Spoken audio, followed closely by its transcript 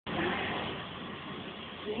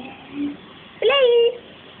Blaze,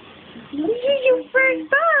 this is your first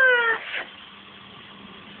bath.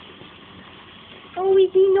 Oh,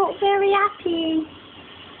 is he not very happy?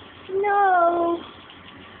 No.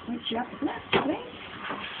 Would you have the black, please?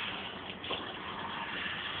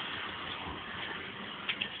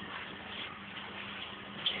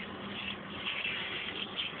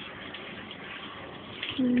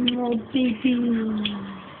 Oh, baby.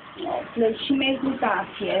 Oh, bless, she made me bath,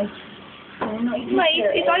 yes. No, not even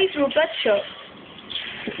Mate, his eyes are all bloodshot.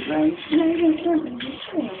 Right. No, you don't really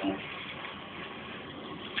see it.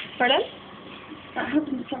 Pardon? That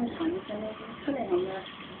happens sometimes when there's a filling on the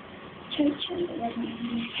coaching, but there's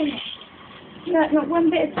not finish. No, not one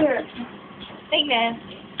bit of syrup. Ain't there?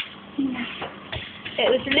 No. It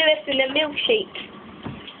was Lewis and the milkshake.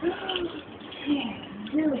 Yeah,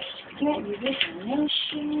 Lewis, get you with a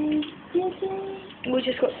milkshake, did he? We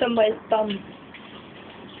just got some by his bum.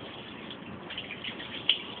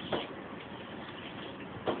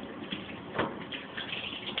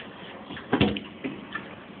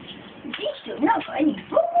 He's still not got any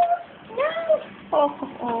balls. No.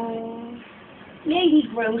 Oh. Maybe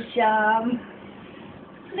grow some.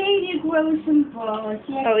 Maybe grow some balls.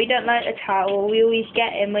 Yeah. Oh, he don't like a towel. We always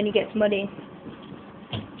get him when he gets muddy.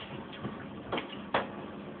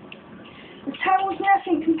 The towel's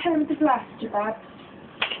nothing compared with the blaster bag.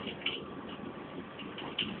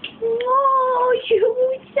 Oh,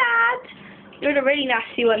 you sad. You're the really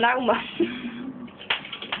nasty one now, Mum.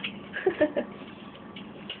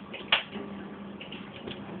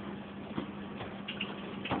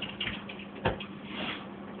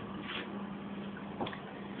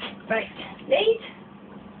 Right, lead.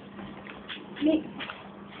 Me.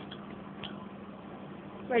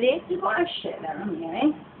 Ready? You've got to have shit there, haven't you,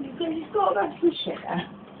 eh? You've got to have some shit there.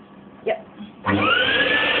 Yep.